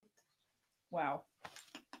Wow.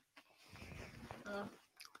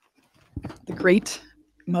 The great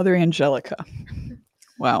Mother Angelica.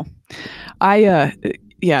 Wow. I'm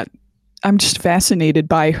just fascinated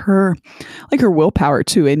by her, like her willpower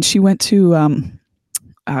too. And she went to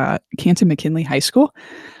Canton McKinley High School,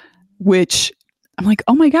 which I'm like,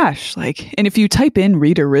 oh my gosh. Like, and if you type in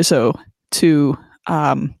Rita Rizzo to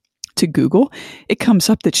Google, it comes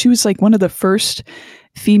up that she was like one of the first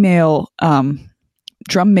female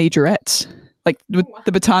drum majorettes, like with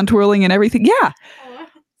the baton twirling and everything. Yeah.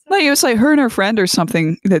 Like it was like her and her friend or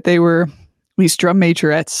something that they were these drum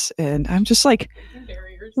majorettes. And I'm just like,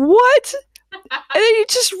 what? And then you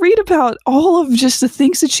just read about all of just the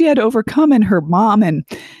things that she had to overcome and her mom. And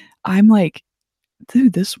I'm like,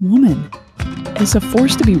 dude, this woman is a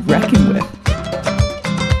force to be reckoned with.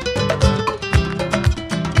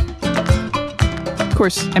 Of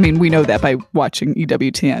course, I mean, we know that by watching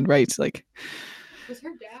EWTN, right? It's like, was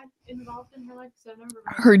her dad involved in her life?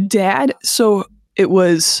 Her dad, so it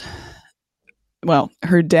was, well,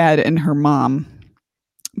 her dad and her mom,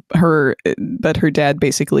 but her dad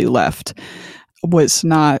basically left, was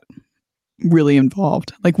not really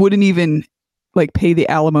involved, like wouldn't even like pay the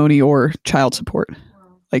alimony or child support.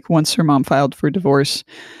 Like once her mom filed for divorce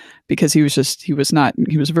because he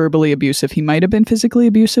was verbally abusive. He might have been physically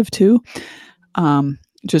abusive too.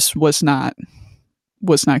 Just was not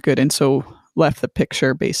good. And so left the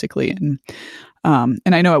picture basically. And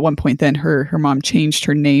I know at one point then her mom changed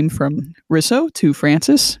her name from Rizzo to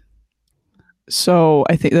Frances. So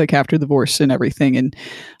I think like after divorce and everything. And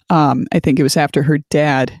I think it was after her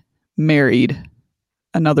dad married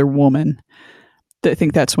another woman. I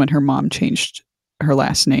think that's when her mom changed her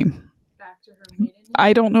last name. Back to her maiden name?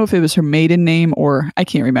 I don't know if it was her maiden name or I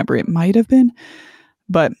can't remember. It might have been.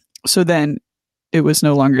 But so then it was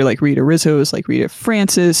no longer like Rita Rizzo. It was like Rita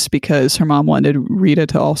Frances because her mom wanted Rita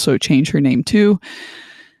to also change her name too.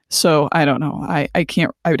 So I don't know. I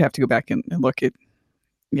would have to go back and look at,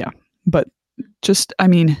 yeah. But just, I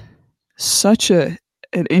mean, such an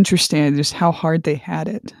interesting, just how hard they had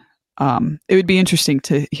it. It would be interesting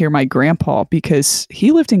to hear my grandpa because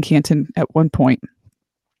he lived in Canton at one point,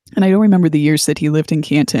 and I don't remember the years that he lived in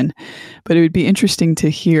Canton, but it would be interesting to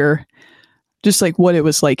hear just like what it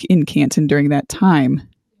was like in Canton during that time.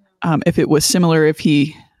 If it was similar,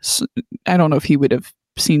 I don't know if he would have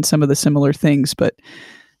seen some of the similar things, but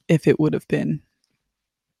if it would have been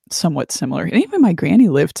somewhat similar. And even my granny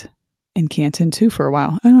lived in Canton too for a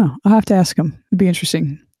while. I don't know. I'll have to ask him. It'd be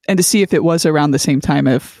interesting. And to see if it was around the same time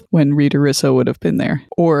of when Rita Rizzo would have been there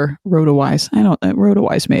or Rhoda Wise. Rhoda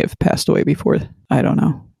Wise may have passed away before. I don't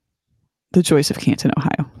know. The joys of Canton,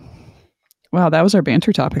 Ohio. Wow, that was our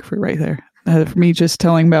banter topic for right there. For me just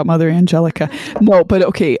telling about Mother Angelica. No, but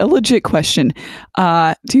okay, a legit question.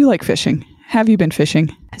 Do you like fishing? Have you been fishing?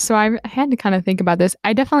 So I had to kind of think about this.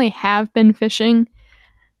 I definitely have been fishing.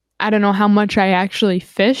 I don't know how much I actually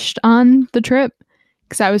fished on the trip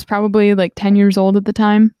because I was probably like 10 years old at the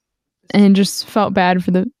time and just felt bad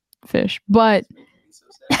for the fish. But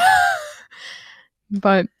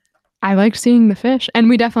but I liked seeing the fish, and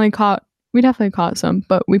we definitely caught some,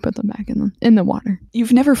 but we put them back in the water.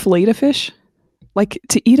 You've never filleted a fish? Like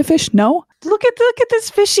to eat a fish? No? Look at this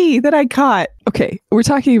fishy that I caught. Okay, we're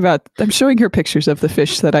talking about, I'm showing her pictures of the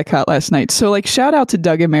fish that I caught last night. So like shout out to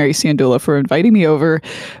Doug and Mary Sandula for inviting me over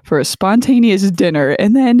for a spontaneous dinner.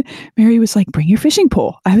 And then Mary was like, bring your fishing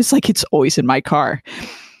pole. I was like, it's always in my car.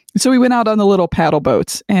 So we went out on the little paddle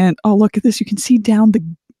boats and oh, look at this. You can see down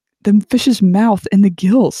the fish's mouth and the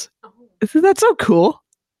gills. Isn't that so cool?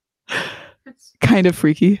 Kind of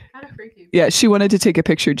freaky. Yeah, she wanted to take a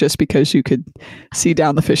picture just because you could see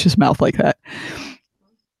down the fish's mouth like that.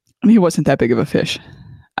 I mean, it wasn't that big of a fish.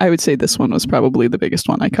 I would say this one was probably the biggest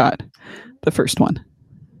one I caught. The first one.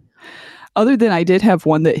 Other than I did have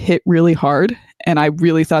one that hit really hard, and I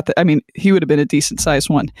really thought that, I mean, he would have been a decent sized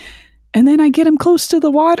one. And then I get him close to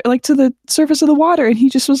the water, like to the surface of the water, and he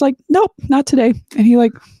just was like, nope, not today.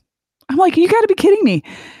 And I'm like, you got to be kidding me.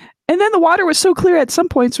 And then the water was so clear at some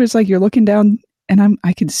points where it's like you're looking down and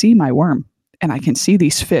I can see my worm and I can see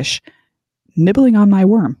these fish nibbling on my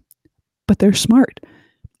worm, but they're smart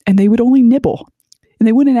and they would only nibble and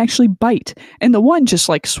they wouldn't actually bite. And the one just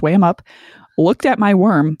like swam up, looked at my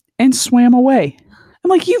worm and swam away. I'm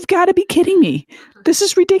like, you've got to be kidding me. This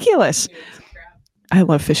is ridiculous. I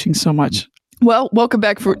love fishing so much. Well, welcome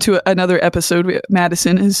back to another episode.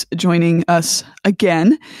 Madison is joining us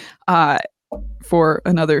again. For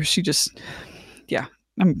another,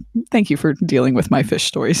 thank you for dealing with my fish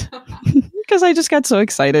stories because I just got so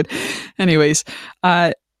excited. Anyways,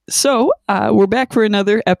 so we're back for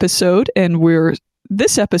another episode, and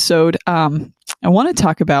this episode, I want to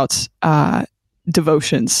talk about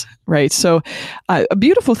devotions, right? So a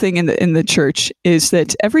beautiful thing in the church is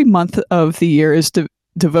that every month of the year is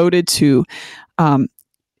devoted to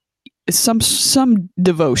some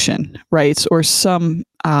devotion, right? Or some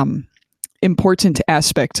important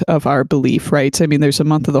aspect of our belief, right? I mean, there's a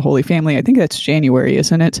month of the Holy Family. I think that's January,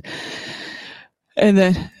 isn't it? And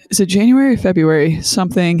then is it January, February,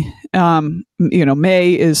 something?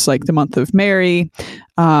 May is like the month of Mary.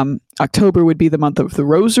 October would be the month of the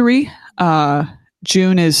Rosary.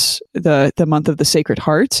 June is the month of the Sacred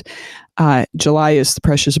Heart. July is the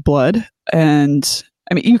Precious Blood. And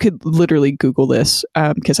I mean, you could literally Google this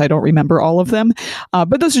because I don't remember all of them.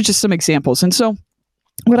 But those are just some examples. And so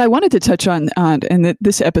what I wanted to touch on in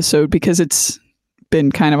this episode, because it's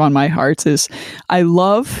been kind of on my heart, is I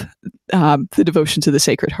love the devotion to the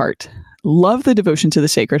Sacred Heart. Love the devotion to the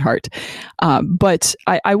Sacred Heart. But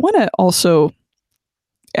I want to also,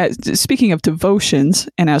 speaking of devotions,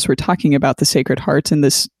 and as we're talking about the Sacred Heart in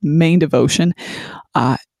this main devotion,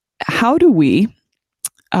 how do we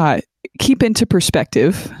keep into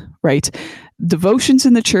perspective, right, devotions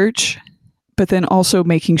in the church, but then also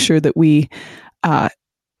making sure that we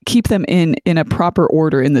keep them in a proper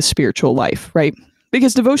order in the spiritual life, right?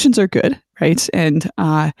 Because devotions are good, right? And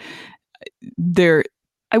I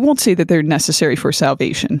won't say that they're necessary for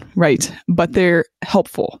salvation, right? But they're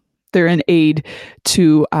helpful. They're an aid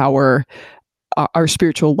to our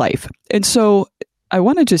spiritual life. And so I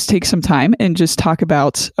want to just take some time and just talk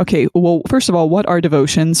about, okay, well, first of all, what are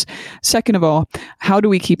devotions? Second of all, how do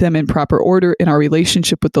we keep them in proper order in our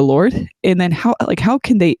relationship with the Lord? And then how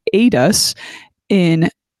can they aid us in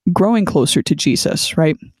growing closer to Jesus,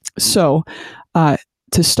 right? So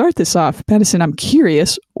to start this off, Madison, I'm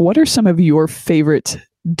curious, what are some of your favorite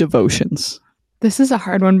devotions? This is a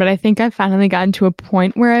hard one, but I think I've finally gotten to a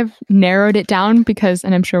point where I've narrowed it down because,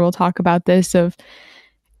 and I'm sure we'll talk about this, of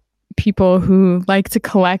people who like to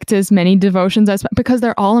collect as many devotions as, because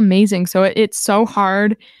they're all amazing. So it's so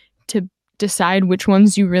hard to decide which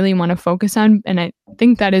ones you really want to focus on. And I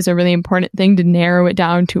think that is a really important thing, to narrow it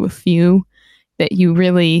down to a few that you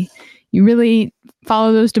really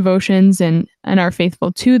follow those devotions and are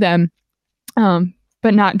faithful to them,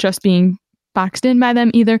 but not just being boxed in by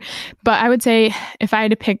them either. But I would say if I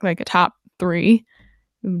had to pick like a top 3,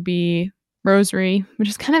 it would be Rosary, which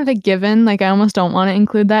is kind of a given. Like I almost don't want to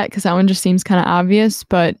include that because that one just seems kind of obvious,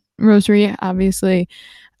 but Rosary, obviously,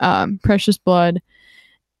 Precious Blood,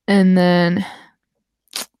 and then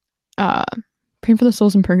Praying for the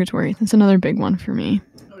Souls in Purgatory. That's another big one for me.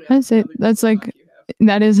 I'd say that's like,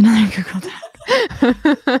 that is another Google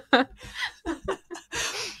Doc.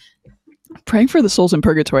 Praying for the Souls in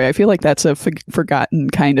Purgatory. I feel like that's a forgotten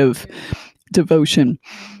kind of devotion.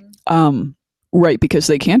 Right, because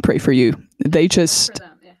they can pray for you. They just,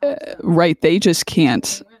 right, they just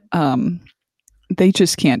can't. They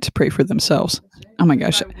just can't pray for themselves. Oh my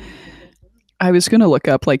gosh. I was going to look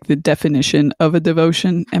up like the definition of a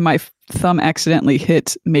devotion, and my thumb accidentally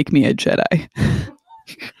hit "Make Me a Jedi."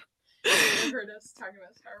 You heard us talking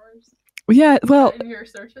about Star Wars? Yeah, well, in your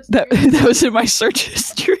search history? That was in my search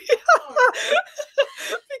history.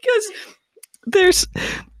 Because there's...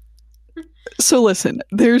 So listen,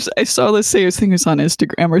 I saw this thing was on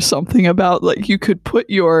Instagram or something about like you could put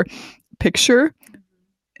your picture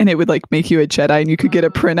and it would like make you a Jedi and you could get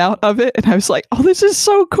a printout of it. And I was like, oh, this is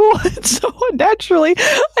so cool. And so naturally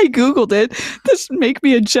I Googled it, this make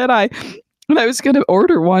me a Jedi. And I was going to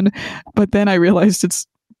order one, but then I realized it's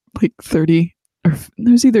like 30 or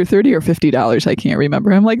it was either $30 or $50. I can't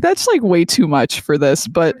remember. I'm like, that's like way too much for this,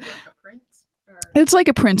 but it's like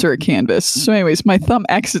a print or a canvas. So anyways, my thumb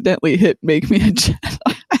accidentally hit "Make Me a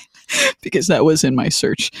Jedi" because that was in my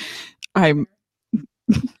search. I'm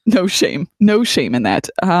no shame in that.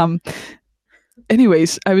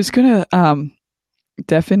 Anyways, I was gonna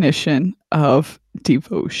definition of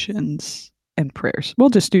devotions and prayers. We'll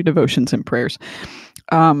just do devotions and prayers.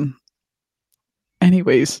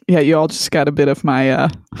 Anyways, yeah, you all just got a bit of my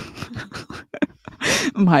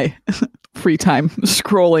my free time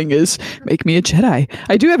scrolling is "Make Me a Jedi."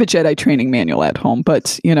 I do have a Jedi training manual at home,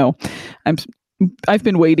 but I've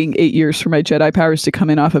been waiting 8 years for my Jedi powers to come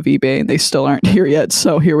in off of eBay, and they still aren't here yet.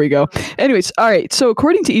 So here we go. Anyways, all right. So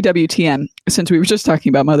according to EWTN, since we were just talking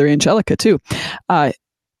about Mother Angelica too,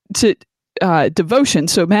 devotion.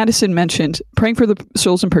 So Madison mentioned Praying for the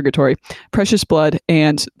Souls in Purgatory, Precious Blood,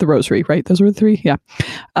 and the Rosary. Right? Those were the 3. Yeah.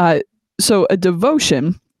 So a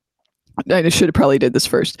devotion. I should have probably did this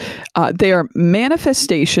first. They are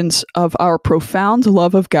manifestations of our profound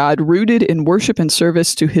love of God, rooted in worship and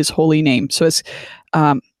service to His holy name. So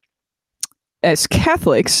as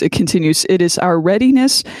Catholics, it continues, it is our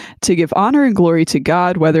readiness to give honor and glory to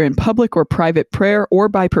God, whether in public or private prayer or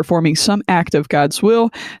by performing some act of God's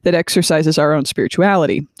will that exercises our own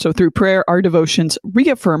spirituality. So through prayer, our devotions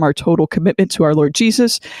reaffirm our total commitment to our Lord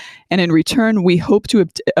Jesus. And in return, we hope to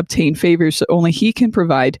obtain favors that only He can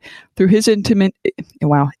provide through His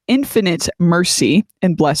infinite mercy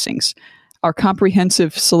and blessings. Our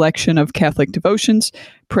comprehensive selection of Catholic devotions,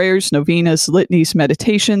 prayers, novenas, litanies,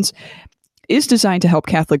 meditations is designed to help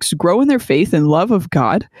Catholics grow in their faith and love of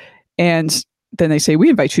God. And then they say, we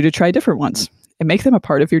invite you to try different ones and make them a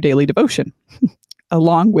part of your daily devotion,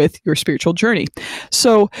 along with your spiritual journey.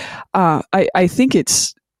 So I think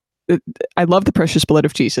I love the precious blood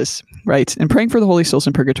of Jesus, right? And praying for the holy souls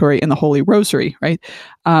in purgatory and the Holy Rosary, right?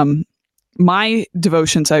 My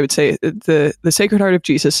devotions, I would say, the Sacred Heart of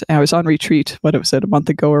Jesus. I was on retreat, a month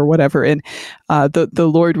ago or whatever, and the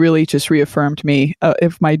Lord really just reaffirmed me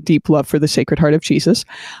of my deep love for the Sacred Heart of Jesus.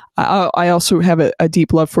 I also have a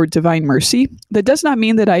deep love for Divine Mercy. That does not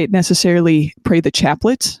mean that I necessarily pray the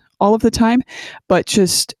chaplet all of the time, but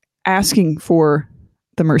just asking for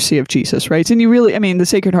the mercy of Jesus, right? And the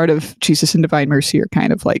Sacred Heart of Jesus and Divine Mercy are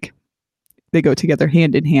kind of like, they go together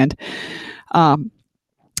hand in hand.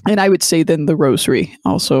 And I would say then the Rosary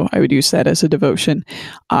also, I would use that as a devotion.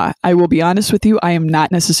 I will be honest with you, I am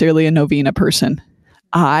not necessarily a novena person.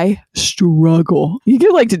 I struggle. You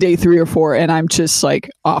get like to day 3 or 4 and I'm just like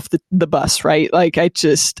off the bus, right? Like I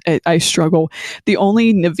struggle. The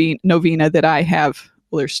only novena that I have,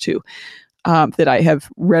 well, there's 2, that I have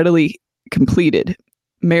readily completed.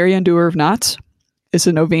 Mary Undoer of Knots is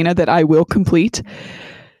a novena that I will complete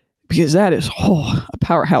because that is a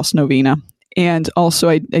powerhouse novena. And also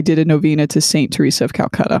I did a novena to Saint Teresa of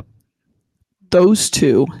Calcutta. Those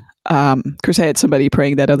 2, of course I had somebody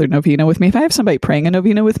praying that other novena with me. If I have somebody praying a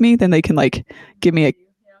novena with me, then they can like give me a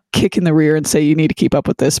kick in the rear and say, you need to keep up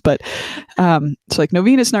with this. But it's like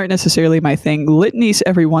novenas aren't necessarily my thing. Litanies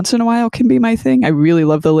every once in a while can be my thing. I really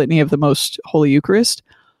love the Litany of the Most Holy Eucharist.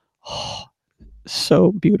 Oh,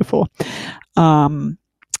 so beautiful.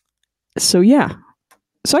 So yeah.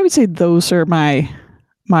 So I would say those are my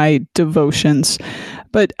devotions.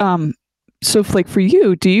 But so like for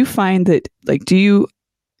you, do you find that do you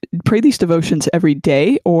pray these devotions every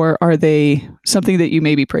day, or are they something that you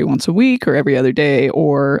maybe pray once a week or every other day,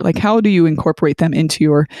 or like how do you incorporate them into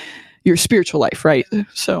your spiritual life, right?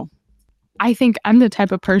 So I think I'm the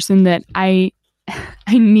type of person that I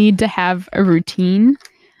need to have a routine.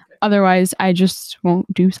 Otherwise, I just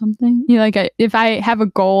won't do something. If I have a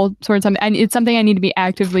goal towards something, and it's something I need to be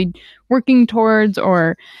actively working towards,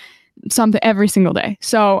 or something every single day.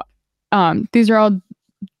 So, these are all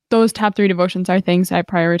those top 3 devotions are things I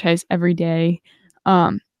prioritize every day,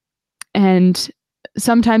 and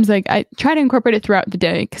sometimes I try to incorporate it throughout the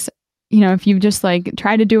day. Because if you just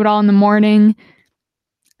try to do it all in the morning,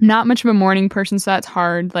 not much of a morning person, so that's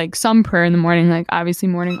hard. Some prayer in the morning, obviously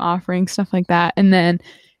morning offering, stuff like that, and then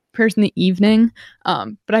prayers in the evening,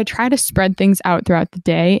 but I try to spread things out throughout the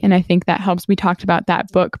day, and I think that helps. We talked about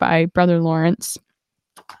that book by Brother Lawrence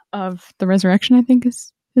of the Resurrection, I think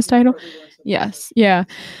is his title. Yes. Yeah,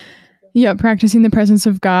 practicing the presence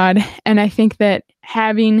of God. And I think that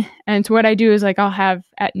and it's what I do is I'll have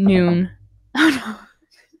at noon.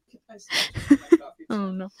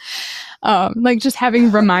 Oh no. Just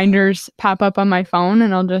having reminders pop up on my phone,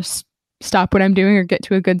 and I'll just stop what I'm doing or get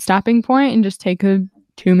to a good stopping point and just take a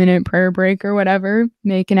 2-minute prayer break or whatever,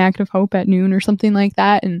 make an act of hope at noon or something like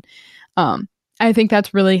that. And I think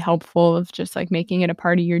that's really helpful of just making it a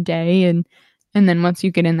part of your day. And then once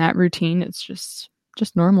you get in that routine, it's just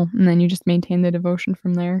normal. And then you just maintain the devotion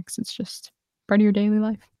from there because it's just part of your daily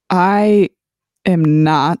life. I am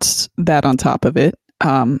not that on top of it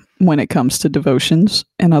when it comes to devotions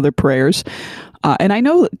and other prayers. And I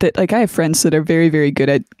know that I have friends that are very, very good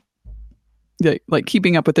at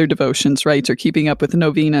keeping up with their devotions, right? Or keeping up with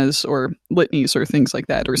novenas or litanies or things like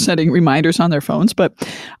that, or setting reminders on their phones. But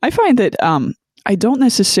I find that I don't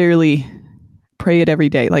necessarily pray it every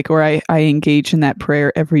day, or I engage in that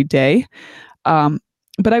prayer every day.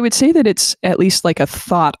 But I would say that it's at least a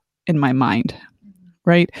thought in my mind,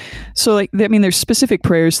 right? So there's specific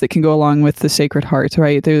prayers that can go along with the Sacred Heart,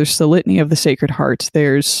 right? There's the Litany of the Sacred Heart.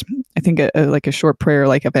 There's, I think, a short prayer,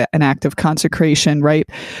 an act of consecration, right?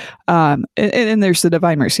 And there's the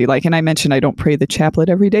Divine Mercy. And I mentioned, I don't pray the chaplet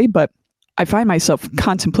every day, but I find myself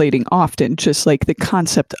contemplating often just the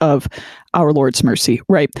concept of our Lord's mercy,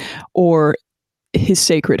 right? Or His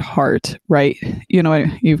Sacred Heart, right?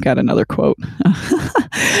 You've got another quote.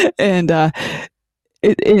 And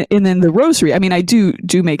and then the rosary. I mean, I do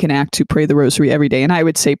make an act to pray the rosary every day, and I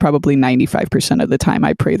would say probably 95% of the time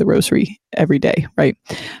I pray the rosary every day, right?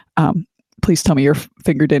 Please tell me your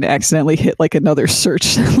finger didn't accidentally hit like another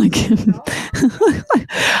search, like,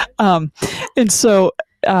 and so,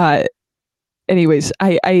 anyways,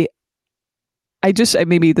 I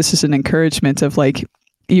maybe this is an encouragement of like,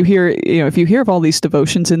 if you hear of all these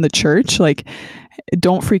devotions in the church, like,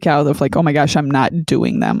 don't freak out of like, oh my gosh, I'm not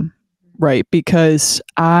doing them, right? Because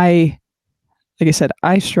like I said,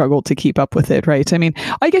 I struggle to keep up with it, right? I mean,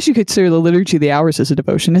 I guess you could consider the Liturgy of the Hours as a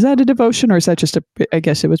devotion. Is that a devotion, or is that just I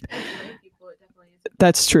guess it was.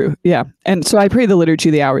 That's true. Yeah. And so I pray the Liturgy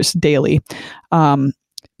of the Hours daily.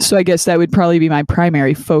 So I guess that would probably be my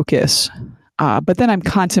primary focus. But then I'm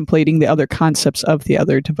contemplating the other concepts of the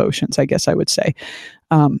other devotions, I guess I would say.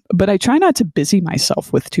 But I try not to busy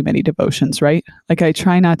myself with too many devotions, right? Like I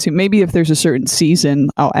try not to, maybe if there's a certain season,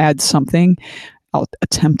 I'll add something. I'll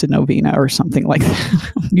attempt a novena or something like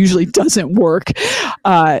that. Usually doesn't work.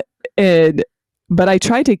 But I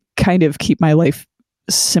try to kind of keep my life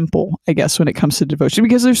simple, I guess, when it comes to devotion,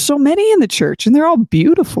 because there's so many in the church and they're all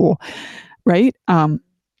beautiful, right?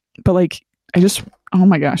 But like, oh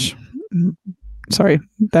my gosh, sorry,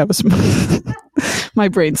 that was my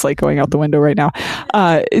brain's like going out the window right now.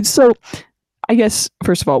 So I guess,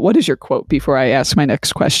 first of all, what is your quote before I ask my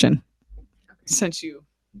next question? Since you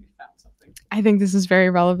found something. I think this is very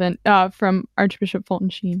relevant, from Archbishop Fulton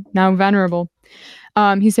Sheen, now venerable.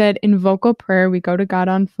 He said, in vocal prayer, we go to God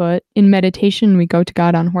on foot. In meditation, we go to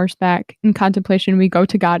God on horseback. In contemplation, we go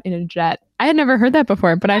to God in a jet. I had never heard that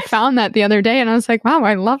before, but I found that the other day and I was like, wow,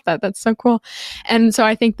 I love that. That's so cool. And so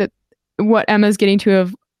I think that what Emma's getting to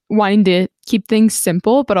of wanting to keep things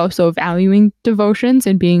simple, but also valuing devotions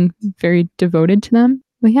and being very devoted to them.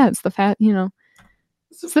 But yeah, it's the fastest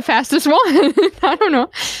one. I don't know.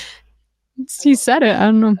 He said it. I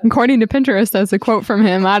don't know. According to Pinterest, that's a quote from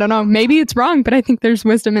him. I don't know. Maybe it's wrong, but I think there's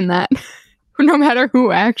wisdom in that. No matter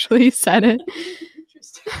who actually said it.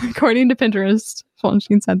 According to Pinterest, Fulton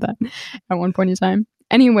Sheen said that at one point in time.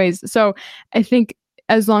 Anyways, so I think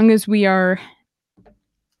as long as we are,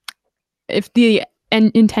 if the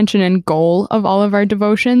intention and goal of all of our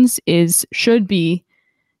devotions should be,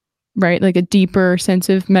 right, like a deeper sense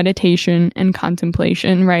of meditation and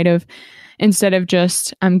contemplation, right, of instead of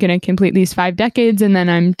just, I'm going to complete these 5 decades and then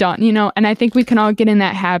I'm done, and I think we can all get in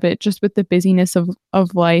that habit just with the busyness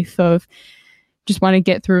of life, of just want to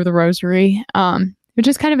get through the rosary, which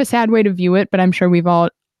is kind of a sad way to view it, but I'm sure we've all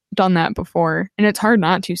done that before. And it's hard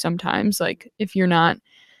not to sometimes, like if you're not,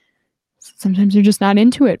 sometimes you're just not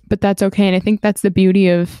into it, but that's okay. And I think that's the beauty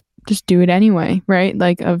of just do it anyway, right?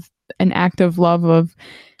 Like of an act of love of,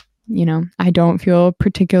 I don't feel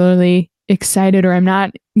particularly excited, or I'm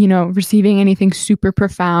not, receiving anything super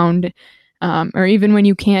profound, or even when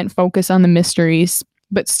you can't focus on the mysteries,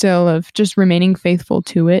 but still of just remaining faithful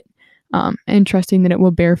to it, and trusting that it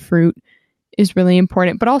will bear fruit is really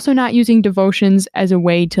important, but also not using devotions as a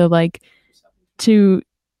way to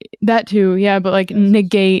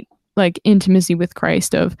negate like intimacy with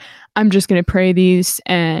Christ of, I'm just going to pray these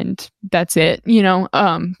and that's it,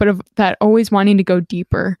 but of that always wanting to go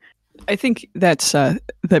deeper. I think that's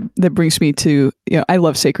that brings me to, I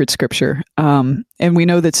love sacred scripture, and we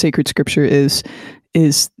know that sacred scripture is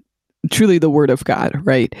truly the word of God,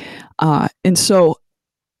 right? And so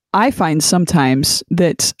I find sometimes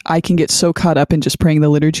that I can get so caught up in just praying the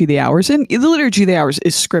Liturgy of the Hours, and the Liturgy of the Hours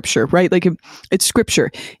is scripture, right? Like it's scripture,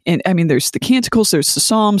 and I mean, there's the Canticles, there's the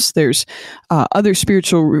Psalms, there's other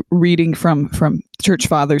spiritual reading from church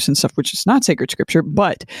fathers and stuff, which is not sacred scripture,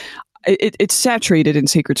 but it's saturated in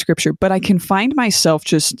sacred scripture, but I can find myself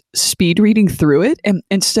just speed reading through it, and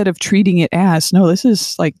instead of treating it as, no, this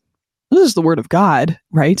is the word of God,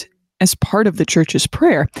 right? As part of the church's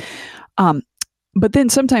prayer. But then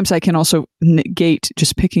sometimes I can also negate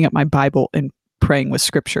just picking up my Bible and praying with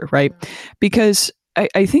scripture, right? Because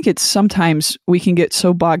I think it's sometimes we can get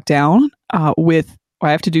so bogged down with, I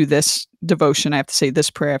have to do this devotion, I have to say this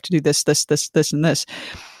prayer, I have to do this, and this,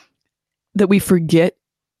 that we forget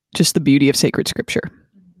just the beauty of sacred scripture,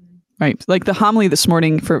 right? Like the homily this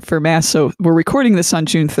morning for Mass. So we're recording this on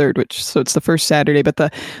June 3rd, so it's the first Saturday, but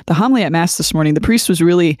the homily at Mass this morning, the priest was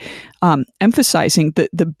really emphasizing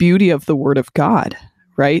the beauty of the Word of God,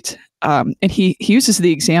 right? And he uses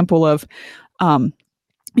the example of,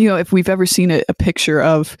 if we've ever seen a picture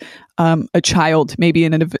of a child, maybe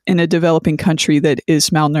in a developing country that is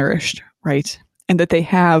malnourished, right? And that they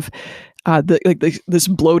have this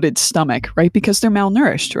bloated stomach, right? Because they're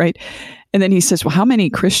malnourished, right? And then he says, well, how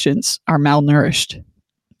many Christians are malnourished?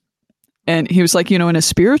 And he was like, in a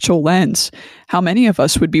spiritual lens, how many of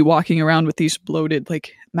us would be walking around with these bloated,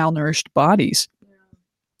 like malnourished bodies?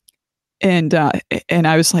 And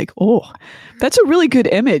I was like, oh, that's a really good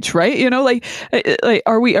image, right? Like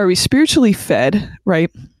are we spiritually fed,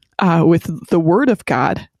 right? With the word of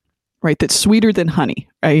God, right? That's sweeter than honey,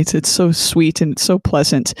 right? It's so sweet and so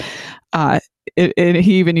pleasant. And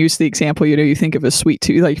he even used the example, you think of a sweet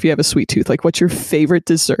tooth, like if you have a sweet tooth, like what's your favorite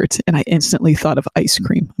dessert? And I instantly thought of ice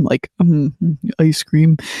cream. I'm like, ice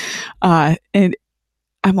cream. And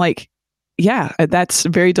I'm like, yeah, that's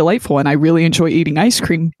very delightful. And I really enjoy eating ice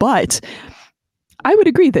cream. But I would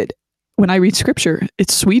agree that when I read scripture,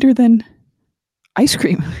 it's sweeter than ice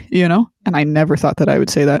cream, and I never thought that I would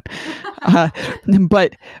say that.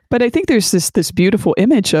 But I think there's this beautiful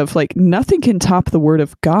image of like nothing can top the word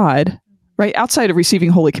of God, right? Outside of receiving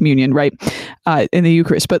Holy Communion, right? In the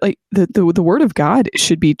Eucharist. But like the word of God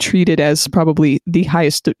should be treated as probably the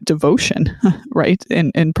highest devotion, right?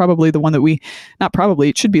 And probably the one that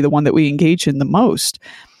it should be the one that we engage in the most.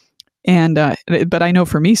 And, but I know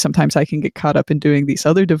for me, sometimes I can get caught up in doing these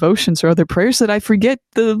other devotions or other prayers that I forget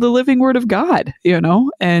the living word of God,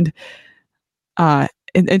 and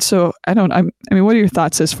so I mean, what are your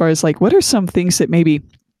thoughts as far as like, what are some things that maybe,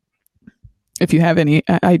 if you have any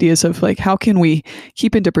ideas of like, how can we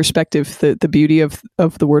keep into perspective the beauty of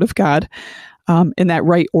the word of God, in that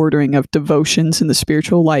right ordering of devotions in the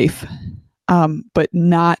spiritual life, but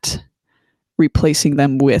not replacing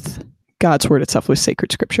them with God's word itself, with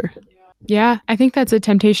sacred scripture? Yeah, I think that's a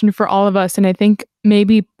temptation for all of us. And I think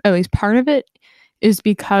maybe at least part of it is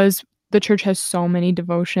because the church has so many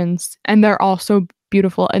devotions and they're all so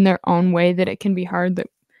beautiful in their own way that it can be hard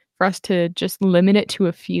for us to just limit it to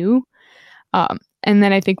a few. And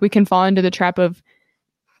then I think we can fall into the trap of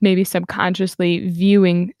maybe subconsciously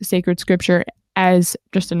viewing sacred scripture as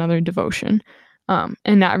just another devotion,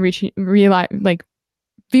 and not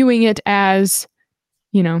viewing it as,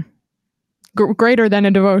 greater than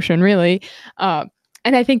a devotion, really. And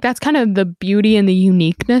I think that's kind of the beauty and the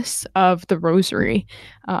uniqueness of the Rosary,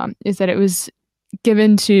 is that it was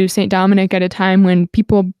given to St. Dominic at a time when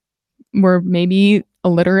people were maybe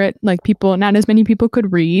illiterate, like not as many people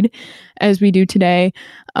could read as we do today,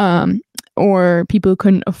 or people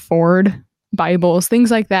couldn't afford Bibles,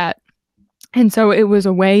 things like that. And so it was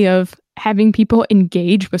a way of having people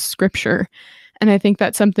engage with scripture. And I think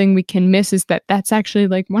that's something we can miss, is that that's actually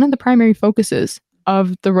like one of the primary focuses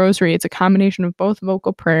of the Rosary. It's a combination of both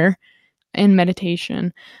vocal prayer and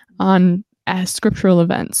meditation on scriptural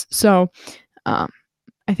events. So I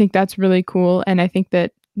think that's really cool. And I think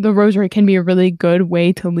that the Rosary can be a really good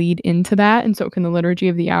way to lead into that. And so can the Liturgy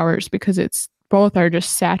of the Hours, because both are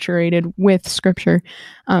just saturated with scripture.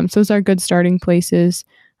 So those are good starting places.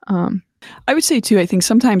 I would say too, I think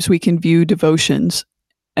sometimes we can view devotions,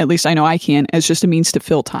 at least I know I can, as just a means to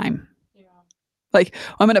fill time. Yeah. Like,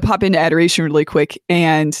 I'm going to pop into adoration really quick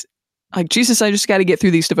and like, Jesus, I just got to get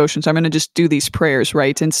through these devotions. I'm going to just do these prayers,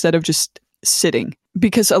 right? Instead of just sitting.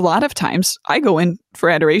 Because a lot of times I go in for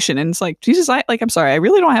adoration and it's like, Jesus, I'm sorry, I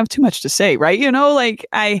really don't have too much to say, right? So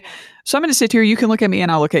I'm going to sit here, you can look at me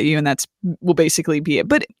and I'll look at you, and will basically be it.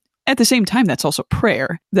 But at the same time, that's also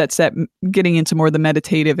prayer. That's that getting into more the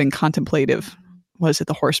meditative and contemplative. Was it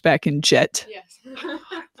the horseback and jet? Yes.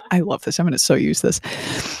 I love this. I'm going to so use this.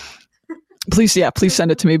 Please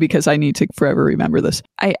send it to me because I need to forever remember this.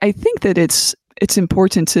 I think that it's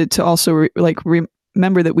important to also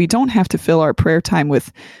remember that we don't have to fill our prayer time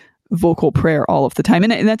with vocal prayer all of the time.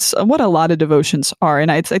 And that's what a lot of devotions are.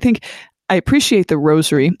 And I think I appreciate the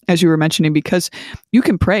Rosary, as you were mentioning, because you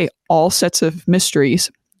can pray all sets of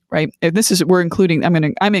mysteries, right? And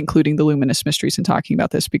I'm including the luminous mysteries in talking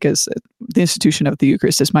about this because the institution of the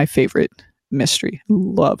Eucharist is my favorite mystery.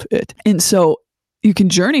 Love it. And so you can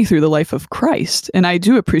journey through the life of Christ. And I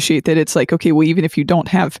do appreciate that it's like, okay, well, even if you don't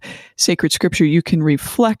have sacred scripture, you can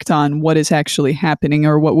reflect on what is actually happening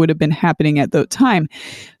or what would have been happening at the time.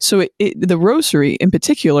 So the Rosary in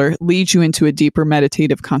particular leads you into a deeper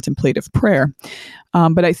meditative contemplative prayer.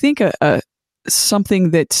 But I think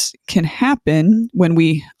something that can happen when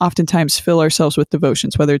we oftentimes fill ourselves with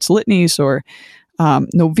devotions, whether it's litanies or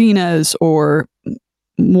novenas or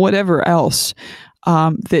whatever else,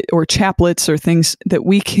 or chaplets or things that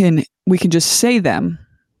we can just say them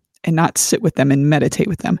and not sit with them and meditate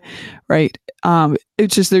with them, right? They're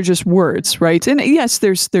just words, right? And yes,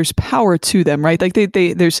 there's power to them, right? Like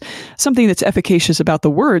there's something that's efficacious about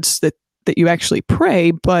the words that you actually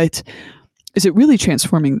pray, but is it really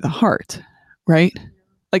transforming the heart, right?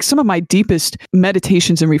 Like some of my deepest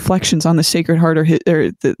meditations and reflections on the Sacred Heart or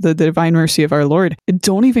the Divine Mercy of our Lord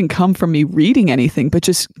don't even come from me reading anything, but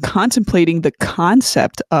just contemplating the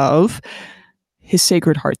concept of his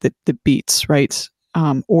Sacred Heart that beats, right?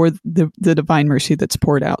 Or the Divine Mercy that's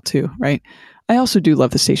poured out too, right? I also do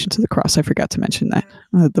love the Stations of the Cross. I forgot to mention that.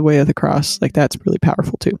 The Way of the Cross, like that's really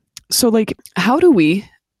powerful too. So like, how do we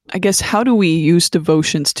use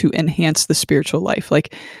devotions to enhance the spiritual life?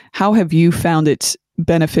 Like, how have you found it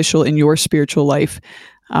beneficial in your spiritual life?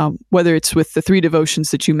 Whether it's with the 3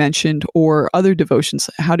 devotions that you mentioned or other devotions,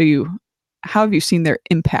 how have you seen their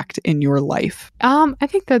impact in your life? I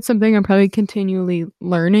think that's something I'm probably continually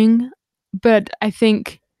learning, but I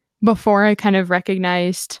think before I kind of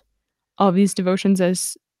recognized all these devotions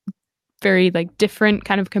as very like different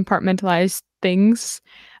kind of compartmentalized things,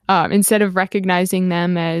 instead of recognizing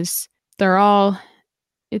them as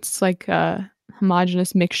it's like a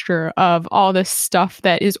homogenous mixture of all this stuff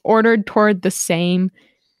that is ordered toward the same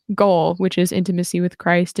goal, which is intimacy with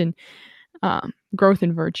Christ and growth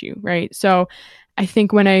in virtue, right? So I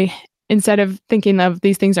think instead of thinking of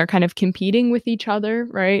these things are kind of competing with each other,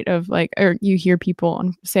 right? Or you hear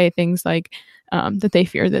people say things like that they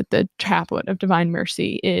fear that the Chaplet of Divine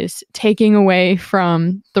Mercy is taking away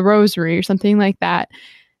from the Rosary or something like that.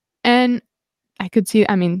 And I could see,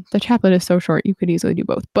 the chaplet is so short, you could easily do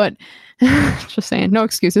both, but just saying, no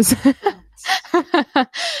excuses.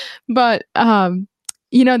 But,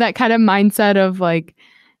 that kind of mindset of like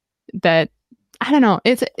that, I don't know.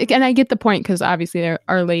 And I get the point because obviously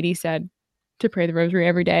Our Lady said to pray the Rosary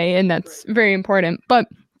every day, and that's very important. But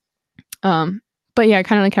yeah,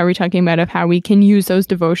 kind of like how we're talking about of how we can use those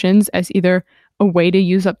devotions as either a way to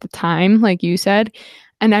use up the time, like you said.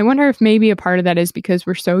 And I wonder if maybe a part of that is because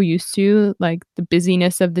we're so used to like the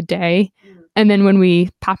busyness of the day. And then when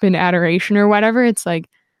we pop into adoration or whatever, it's like,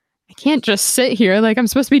 I can't just sit here. Like I'm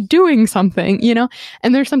supposed to be doing something,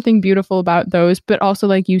 and there's something beautiful about those, but also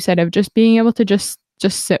like you said, of just being able to just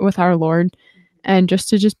sit with our Lord and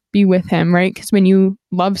just be with him, right? Because when you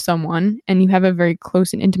love someone and you have a very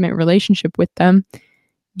close and intimate relationship with them,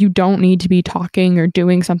 you don't need to be talking or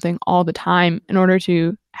doing something all the time in order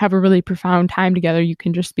to have a really profound time together. You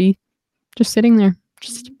can just be sitting there,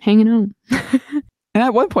 just hanging out. And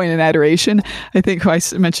at one point in adoration, I think I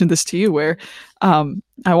mentioned this to you where I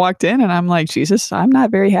walked in and I'm like, Jesus, I'm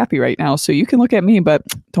not very happy right now. So you can look at me, but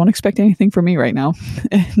don't expect anything from me right now.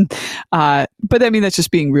 But I mean, that's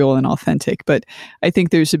just being real and authentic. But I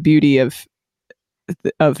think there's a beauty of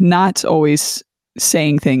not always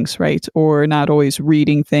saying things, right? Or not always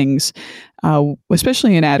reading things,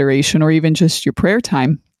 especially in adoration or even just your prayer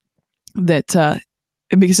time, that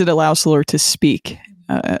because it allows the Lord to speak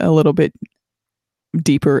a little bit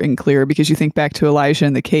deeper and clearer. Because you think back to Elijah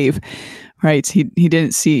in the cave, right? He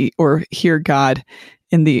didn't see or hear God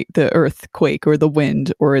in the earthquake or the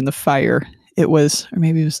wind or in the fire. Or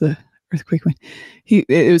maybe it was the earthquake wind.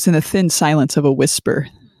 It was in the thin silence of a whisper.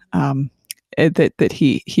 That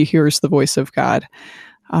he hears the voice of God.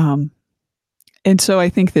 And so I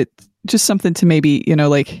think that just something to maybe,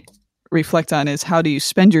 like reflect on is how do you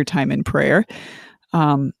spend your time in prayer?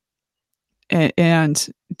 And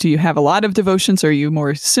do you have a lot of devotions or are you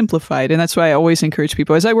more simplified? And that's why I always encourage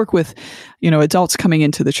people as I work with, adults coming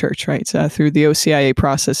into the church, right? Through the OCIA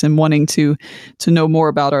process and wanting to know more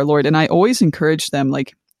about our Lord. And I always encourage them,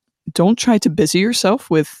 like, don't try to busy yourself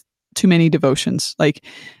with too many devotions. Like,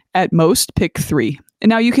 at most, pick 3. And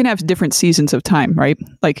now you can have different seasons of time, right?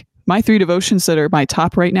 Like my 3 devotions that are my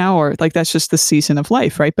top right now are like, that's just the season of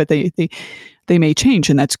life, right? But they may change,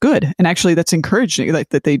 and that's good. And actually that's encouraging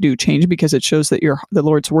that they do change, because it shows that the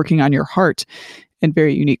Lord's working on your heart in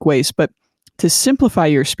very unique ways. But to simplify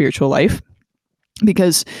your spiritual life,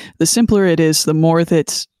 because the simpler it is, the more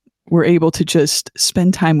that we're able to just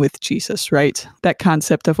spend time with Jesus, right? That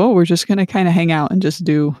concept of, we're just going to kind of hang out and just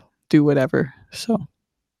do whatever. So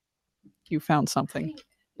you found something.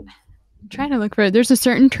 I'm trying to look for it. There's a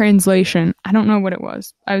certain translation. I don't know what it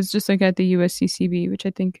was. I was just like at the USCCB, which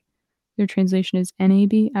I think their translation is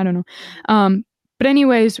NAB. I don't know. But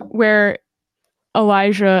anyways, where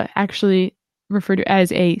Elijah actually referred to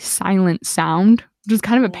as a silent sound, which is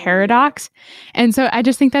kind of a paradox. And so I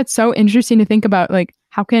just think that's so interesting to think about, like,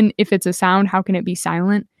 if it's a sound, how can it be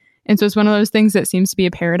silent? And so it's one of those things that seems to be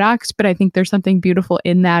a paradox, but I think there's something beautiful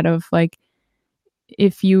in that of like,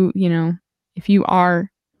 if you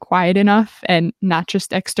are quiet enough, and not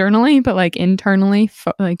just externally, but like internally,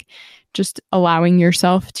 like just allowing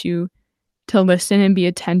yourself to listen and be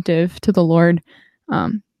attentive to the Lord,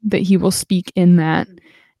 that he will speak in that.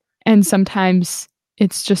 And sometimes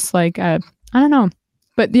it's just like, I don't know,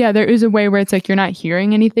 But yeah, there is a way where it's like you're not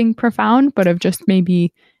hearing anything profound, but of just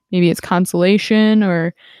maybe it's consolation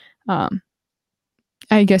or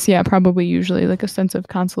I guess, yeah, probably usually like a sense of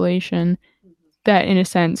consolation that in a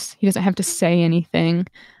sense he doesn't have to say anything,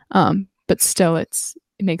 but still it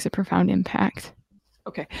makes a profound impact.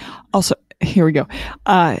 Okay. Also, here we go.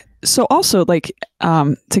 So also like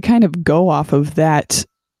to kind of go off of that,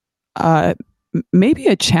 maybe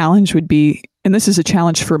a challenge would be, and this is a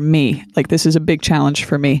challenge for me, like this is a big challenge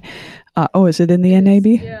for me. Is it in the NAB?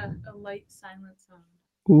 Yeah, a light silent sound.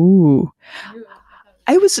 Ooh.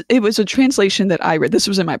 It was a translation that I read. This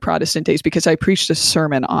was in my Protestant days because I preached a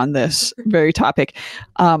sermon on this very topic,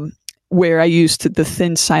 where I used the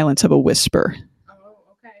thin silence of a whisper. Oh,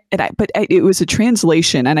 okay. It was a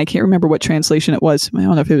translation, and I can't remember what translation it was. I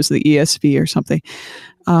don't know if it was the ESV or something.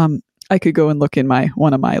 I could go and look in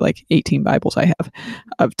one of my like 18 Bibles I have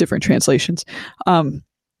of different translations. But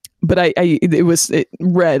it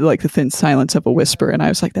read like the thin silence of a whisper, and I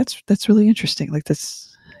was like, that's really interesting. Like this.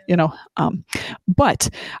 But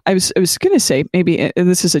I was going to say maybe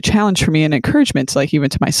this is a challenge for me and encouragement, like even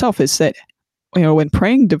to myself, is that, when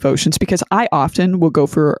praying devotions, because I often will go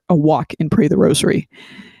for a walk and pray the rosary,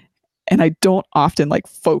 and I don't often like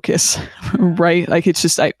focus, right? Like it's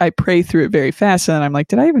just, I pray through it very fast, and I'm like,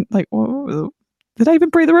 did I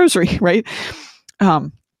even pray the rosary? Right.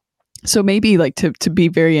 So maybe like to be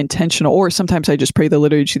very intentional, or sometimes I just pray the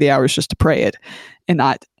Liturgy of the Hours just to pray it and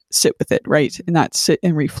not sit with it, right? And not sit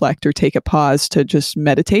and reflect or take a pause to just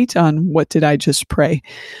meditate on what did I just pray.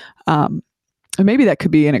 And maybe that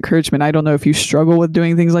could be an encouragement. I don't know if you struggle with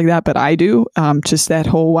doing things like that, but I do. Just that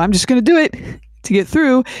whole, I'm just going to do it to get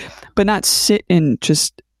through, but not sit and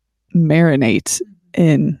just marinate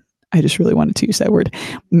in, I just really wanted to use that word,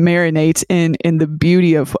 marinate in the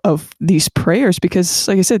beauty of these prayers, because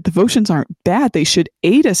like I said, devotions aren't bad. They should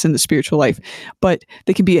aid us in the spiritual life, but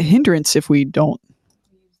they can be a hindrance if we don't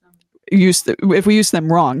if we use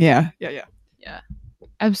them wrong. Yeah,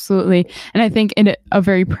 absolutely. And I think in a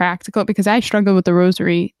very practical, because I struggled with the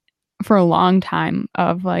rosary for a long time,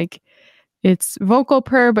 of like it's vocal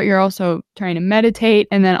prayer, but you're also trying to meditate,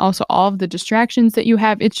 and then also all of the distractions that you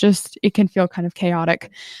have. It can feel kind of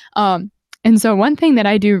chaotic. And so one thing that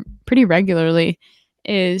I do pretty regularly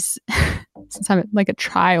is, since I'm like a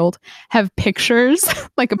child, have pictures,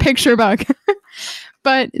 like a picture book.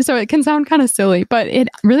 But so it can sound kind of silly, but it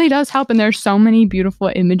really does help. And there's so many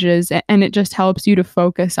beautiful images, and it just helps you to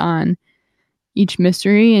focus on each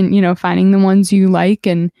mystery and, finding the ones you like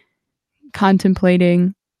and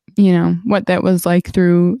contemplating, what that was like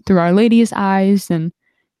through Our Lady's eyes and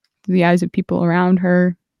the eyes of people around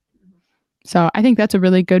her. So I think that's a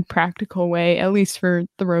really good practical way, at least for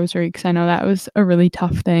the rosary, because I know that was a really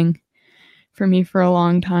tough thing for me for a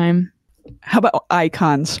long time. How about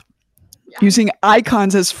icons? Using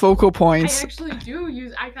icons as focal points. I actually do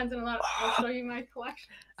use icons in a lot. I'll show you my collection.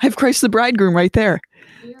 I have Christ the Bridegroom right there.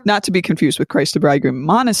 Yeah. Not to be confused with Christ the Bridegroom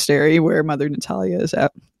Monastery, where Mother Natalia is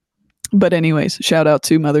at. But anyways, shout out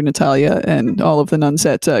to Mother Natalia and all of the nuns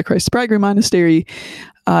at Christ the Bridegroom Monastery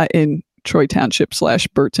in Troy Township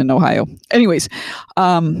 / Burton, Ohio. Anyways,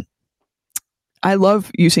 I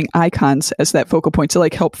love using icons as that focal point to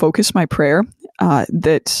like help focus my prayer.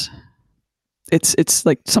 That it's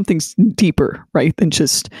like something's deeper, right, than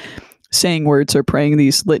just saying words or praying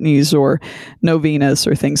these litanies or novenas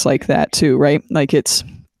or things like that too, right? Like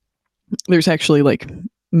there's actually like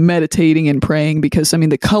meditating and praying, because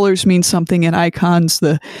the colors mean something in icons,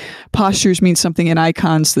 the postures mean something in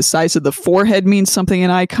icons, the size of the forehead means something in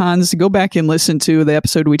icons. Go back and listen to the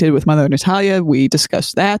episode we did with Mother Natalia. We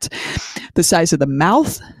discussed that. The size of the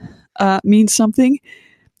mouth means something.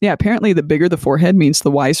 Yeah, apparently the bigger the forehead means the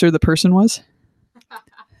wiser the person was.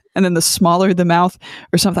 And then the smaller the mouth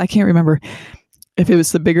or something. I can't remember if it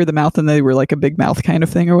was the bigger the mouth and they were like a big mouth kind of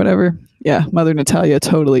thing or whatever. Yeah, Mother Natalia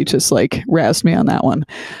totally just like razzed me on that one.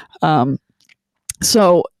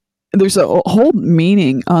 So there's a whole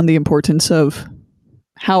meaning on the importance of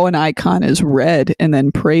how an icon is read and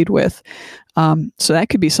then prayed with. So that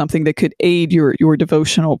could be something that could aid your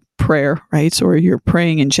devotional prayer, right? Or your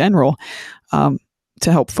praying in general, to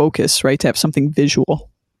help focus, right? To have something visual.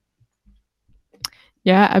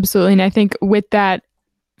 Yeah, absolutely. And I think with that,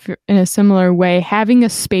 in a similar way, having a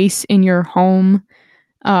space in your home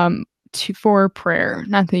for prayer,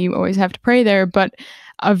 not that you always have to pray there, but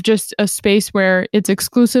of just a space where it's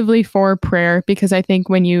exclusively for prayer, because I think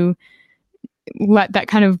when you let that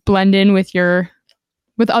kind of blend in with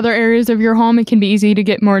other areas of your home, it can be easy to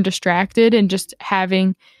get more distracted, and just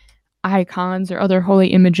having icons or other holy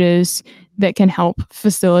images that can help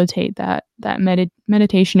facilitate that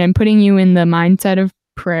meditation and putting you in the mindset of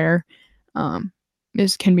prayer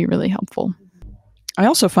can be really helpful. I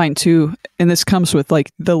also find too, and this comes with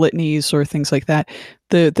like the litanies or things like that,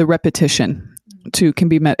 the repetition too can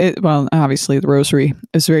be well, obviously the rosary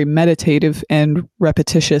is very meditative and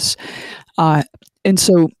repetitious. And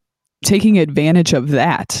so taking advantage of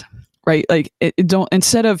that, right? Like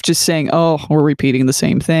instead of just saying, oh, we're repeating the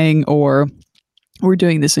same thing or we're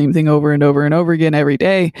doing the same thing over and over and over again every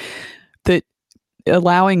day, that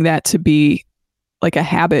allowing that to be like a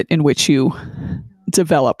habit in which you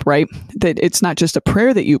develop, right? That it's not just a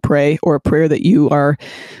prayer that you pray or a prayer that you are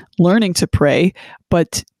learning to pray,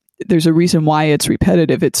 but there's a reason why it's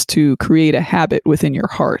repetitive. It's to create a habit within your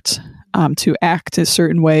heart, to act a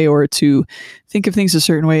certain way or to think of things a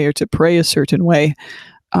certain way or to pray a certain way,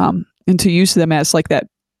 and to use them as like that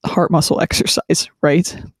heart muscle exercise,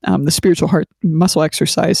 right? The spiritual heart muscle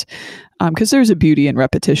exercise, because there's a beauty in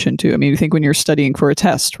repetition too. I mean, you think when you're studying for a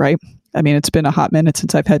test, right? I mean, it's been a hot minute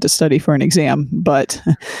since I've had to study for an exam, but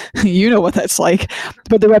you know what that's like.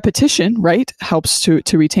 But the repetition, right, helps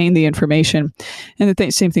to retain the information. And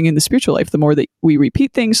the same thing in the spiritual life. The more that we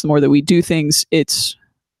repeat things, the more that we do things, it's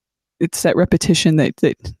that repetition that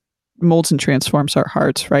molds and transforms our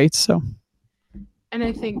hearts, right? So. And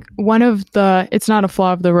I think it's not a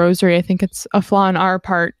flaw of the rosary. I think it's a flaw on our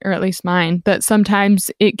part, or at least mine, that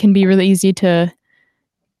sometimes it can be really easy to,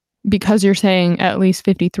 because you're saying at least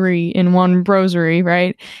 53 in one rosary,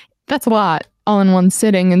 right? That's a lot all in one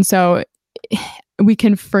sitting. And so we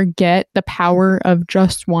can forget the power of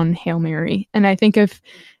just one Hail Mary. And I think if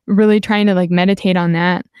really trying to like meditate on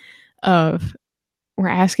that, of we're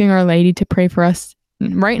asking Our Lady to pray for us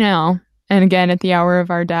right now, and again at the hour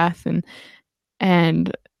of our death,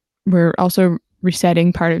 and we're also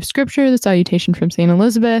reciting part of scripture, the salutation from St.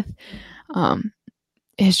 Elizabeth,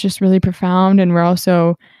 is just really profound. And we're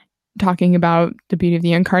also talking about the beauty of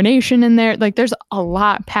the incarnation in there. Like there's a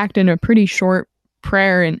lot packed in a pretty short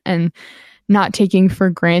prayer, and not taking for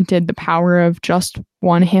granted the power of just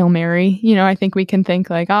one Hail Mary. You know, I think we can think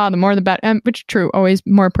like, the more the better, which is true, always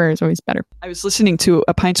more prayer is always better. I was listening to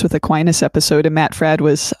a Pints with Aquinas episode, and Matt Fradd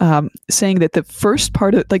was saying that the first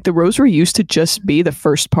part of like the rosary used to just be the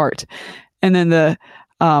first part. And then the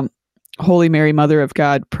Holy Mary, Mother of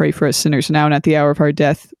God, pray for us sinners now and at the hour of our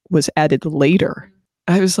death was added later.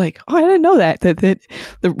 I was like, oh, I didn't know that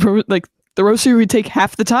the rosary would take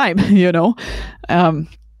half the time, you know?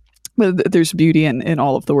 But there's beauty in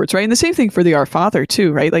all of the words, right? And the same thing for the Our Father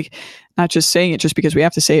too, right? Like not just saying it just because we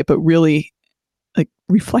have to say it, but really like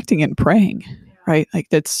reflecting and praying, right? Like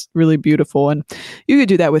that's really beautiful. And you could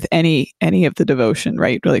do that with any of the devotion,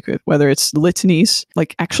 right? Like whether it's litanies,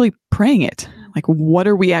 like actually praying it. Like what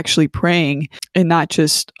are we actually praying, and not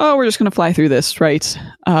just, oh, we're just going to fly through this, right?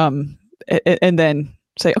 And then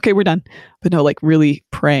say, okay, we're done. But no, like really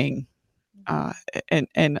praying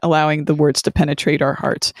and allowing the words to penetrate our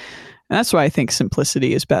hearts. And that's why I think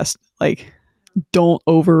simplicity is best. Like don't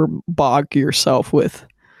overbog yourself with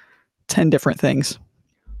 10 different things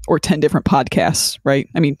or 10 different podcasts, right?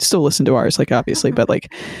 I mean, still listen to ours, like obviously, but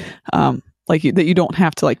like that you don't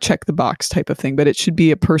have to like check the box type of thing, but it should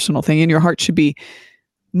be a personal thing, and your heart should be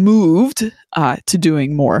moved to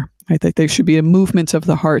doing more. I think there should be a movement of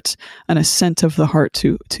the heart, an ascent of the heart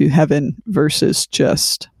to heaven versus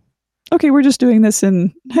just, okay, we're just doing this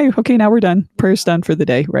and hey, okay, now we're done. Prayer's done for the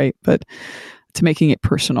day, right? But to making it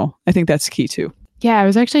personal, I think that's key too. Yeah, I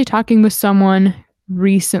was actually talking with someone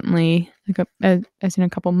recently, like as in a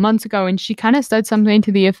couple months ago, and she kind of said something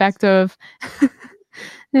to the effect of,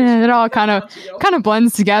 it all kind of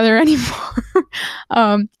blends together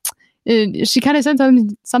anymore. She kind of said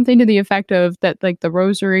something to the effect of that, like the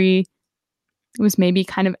rosary was maybe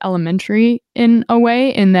kind of elementary in a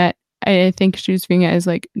way, in that I think she was viewing it as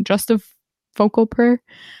like just a vocal prayer.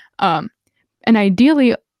 And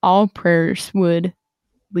ideally all prayers would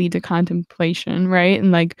lead to contemplation, right?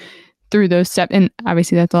 And like through those steps, and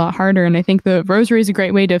obviously that's a lot harder. And I think the rosary is a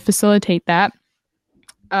great way to facilitate that.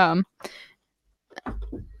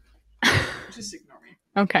 Just ignore me.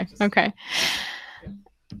 Okay.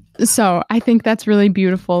 So I think that's really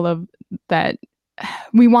beautiful of that.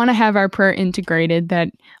 We want to have our prayer integrated, that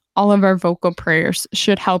all of our vocal prayers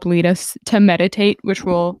should help lead us to meditate, which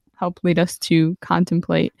will help lead us to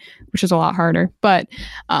contemplate, which is a lot harder. But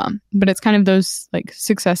it's kind of those like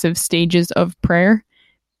successive stages of prayer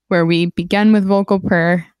where we begin with vocal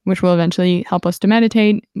prayer, which will eventually help us to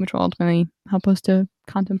meditate, which will ultimately help us to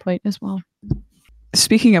contemplate as well.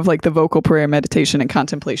 Speaking of like the vocal prayer, meditation, and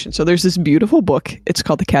contemplation, so there's this beautiful book. It's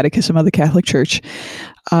called The Catechism of the Catholic Church.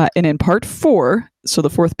 And in part 4, so the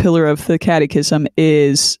 4th pillar of the catechism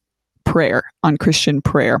is prayer, on Christian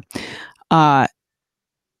prayer.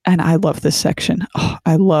 And I love this section. Oh,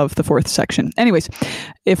 I love the fourth section. Anyways,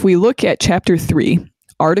 if we look at chapter 3,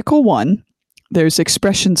 Article 1, there's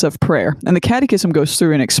expressions of prayer. And the Catechism goes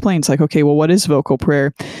through and explains like, okay, well, what is vocal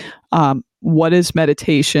prayer? What is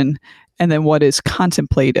meditation? And then what is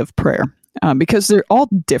contemplative prayer? Because they're all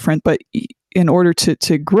different, but in order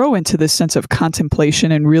to grow into this sense of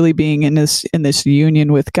contemplation and really being in this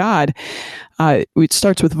union with God, it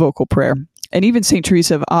starts with vocal prayer. And even St.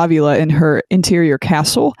 Teresa of Avila in her Interior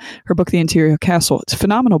Castle, her book, The Interior Castle, it's a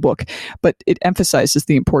phenomenal book, but it emphasizes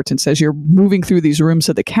the importance as you're moving through these rooms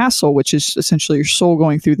of the castle, which is essentially your soul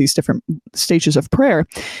going through these different stages of prayer.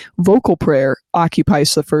 Vocal prayer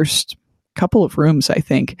occupies the first couple of rooms, I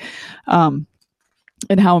think, and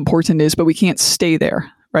how important it is, but we can't stay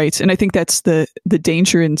there. Right. And I think that's the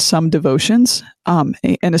danger in some devotions, and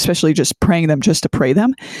especially just praying them just to pray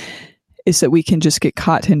them, is that we can just get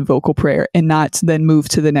caught in vocal prayer and not then move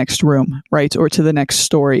to the next room, right? Or to the next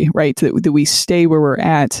story, right? That we stay where we're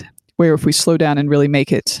at, where if we slow down and really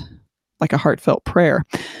make it like a heartfelt prayer,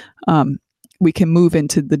 we can move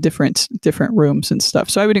into the different rooms and stuff.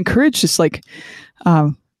 So I would encourage just like,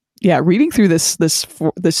 reading through this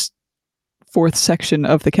fourth section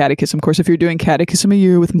of the Catechism. Of course, if you're doing Catechism a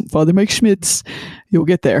Year with Father Mike Schmitz, you'll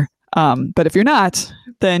get there. But if you're not,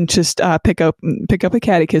 then just pick up a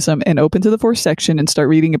catechism and open to the fourth section and start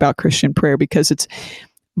reading about Christian prayer, because it's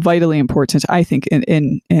vitally important, I think,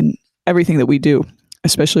 in everything that we do,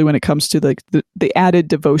 especially when it comes to the added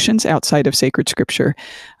devotions outside of sacred scripture,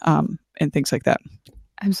 and things like that.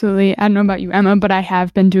 Absolutely. I don't know about you, Emma, but I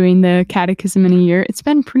have been doing the Catechism in a Year. It's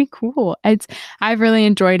been pretty cool. I've really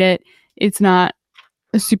enjoyed it. It's not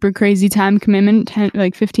a super crazy time commitment,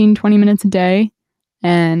 like 15, 20 minutes a day.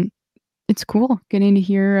 And it's cool getting to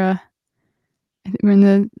hear, we're in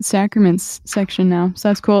the sacraments section now. So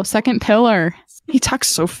that's cool. Second pillar. He talks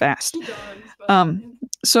so fast.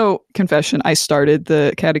 So confession, I started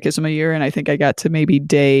the Catechism a Year and I think I got to maybe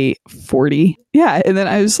day 40. Yeah. And then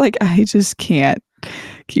I was like, I just can't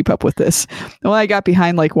keep up with this. Well, I got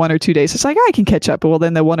behind like 1 or 2 days. It's like, I can catch up. Well,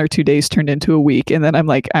 then the 1 or 2 days turned into a week. And then I'm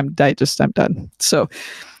like, I'm done. So,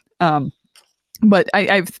 but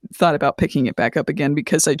I've thought about picking it back up again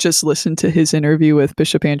because I just listened to his interview with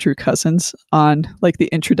Bishop Andrew Cousins on like the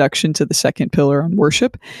introduction to the second pillar on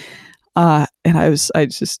worship. And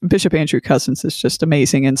Bishop Andrew Cousins is just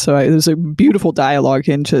amazing. And so there's a beautiful dialogue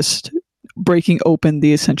in just breaking open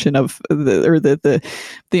the ascension of the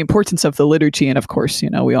importance of the liturgy. And of course,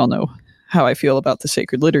 we all know how I feel about the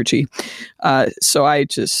sacred liturgy. So I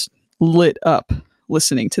just lit up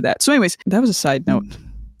listening to that. So anyways, that was a side note.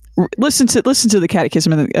 Listen to the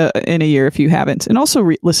Catechism in a Year if you haven't, and also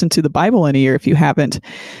listen to the Bible in a Year if you haven't.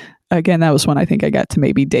 Again, that was when I think I got to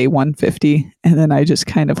maybe day 150, and then I just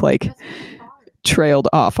kind of like trailed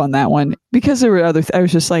off on that one because there were other. I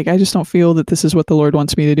was just like, I just don't feel that this is what the Lord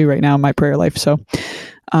wants me to do right now in my prayer life. So,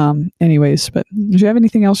 anyways, but did you have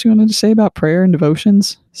anything else you wanted to say about prayer and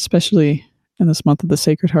devotions, especially in this month of the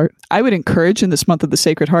Sacred Heart? I would encourage in this month of the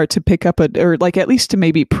Sacred Heart to pick up at least to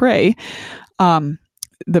maybe pray.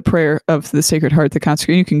 The prayer of the Sacred Heart, the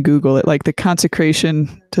consecration. You can Google it, like the consecration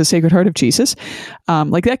to the Sacred Heart of Jesus.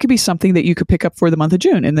 Like that could be something that you could pick up for the month of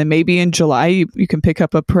June. And then maybe in July, you can pick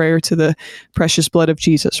up a prayer to the precious blood of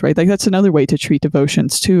Jesus, right? Like that's another way to treat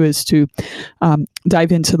devotions too, is to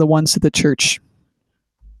dive into the ones that the church,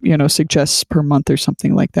 suggests per month or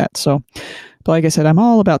something like that. So, but like I said, I'm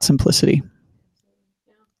all about simplicity.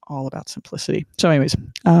 All about simplicity. So anyways,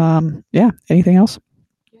 anything else?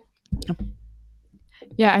 No.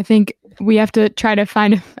 Yeah, I think we have to try to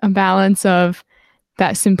find a balance of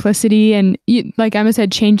that simplicity and, like Emma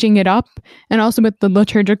said, changing it up, and also with the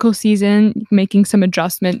liturgical season, making some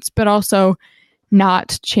adjustments, but also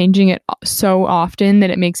not changing it so often that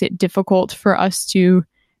it makes it difficult for us to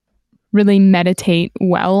really meditate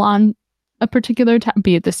well on a particular time,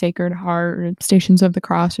 be it the Sacred Heart or Stations of the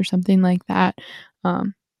Cross or something like that.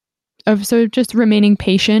 So just remaining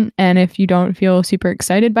patient, and if you don't feel super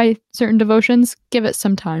excited by certain devotions, give it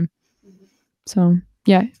some time. So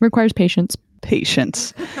yeah, it requires patience.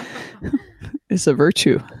 Patience is a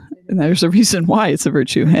virtue, and there's a reason why it's a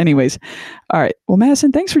virtue. Anyways, all right. Well,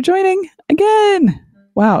 Madison, thanks for joining again.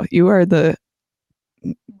 Wow, you are the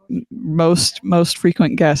most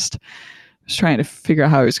frequent guest. I was trying to figure out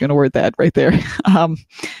how I was going to word that right there.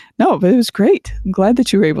 No, but it was great. I'm glad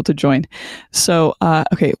that you were able to join. So,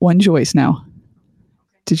 okay, one Joyce now.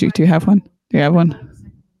 Do you have one? Do you have one?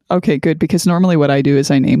 Okay, good. Because normally what I do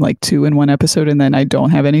is I name like 2 in one episode, and then I don't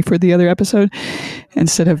have any for the other episode,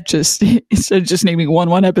 instead of just naming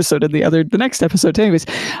one episode and the next episode. Anyways,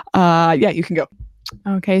 you can go.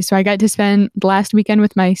 Okay, so I got to spend the last weekend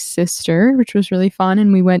with my sister, which was really fun.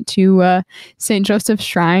 And we went to St. Joseph's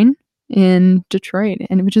Shrine in Detroit,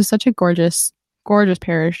 and which is such a gorgeous, gorgeous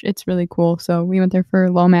parish. It's really cool. So we went there for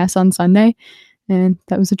low mass on Sunday, and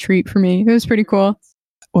that was a treat for me. It was pretty cool.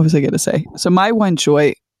 What was I going to say? So my one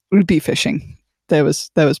joy would be fishing. That was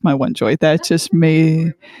my one joy. That just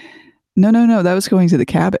made... No. That was going to the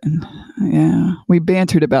cabin. Yeah. We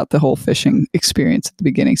bantered about the whole fishing experience at the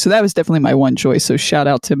beginning. So that was definitely my one joy. So shout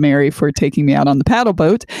out to Mary for taking me out on the paddle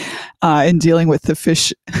boat and dealing with the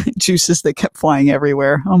fish juices that kept flying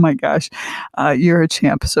everywhere. Oh my gosh. You're a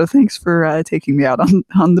champ. So thanks for taking me out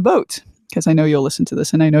on the boat, because I know you'll listen to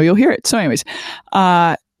this and I know you'll hear it. So anyways,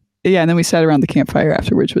 yeah, and then we sat around the campfire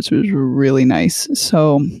afterwards, which was really nice.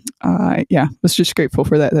 So yeah, was just grateful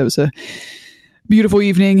for that. That was a beautiful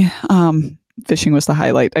evening. Fishing was the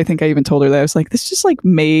highlight. I think I even told her that. I was like, this just like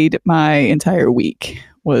made my entire week,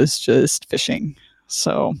 was just fishing.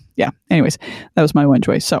 So yeah, anyways, that was my one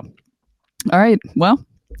joy. So, all right. Well,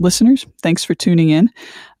 listeners, thanks for tuning in.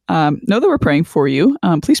 Know that we're praying for you.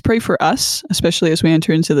 Please pray for us, especially as we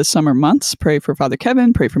enter into the summer months. Pray for Father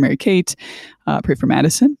Kevin, pray for Mary Kate, pray for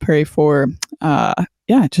Madison, pray for,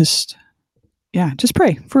 just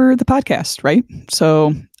pray for the podcast, right?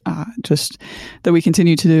 So, just that we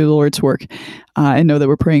continue to do the Lord's work, and know that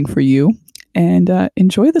we're praying for you, and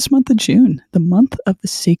enjoy this month of June, the month of the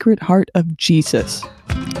Sacred Heart of Jesus.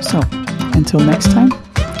 So until next time,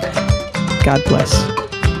 God bless.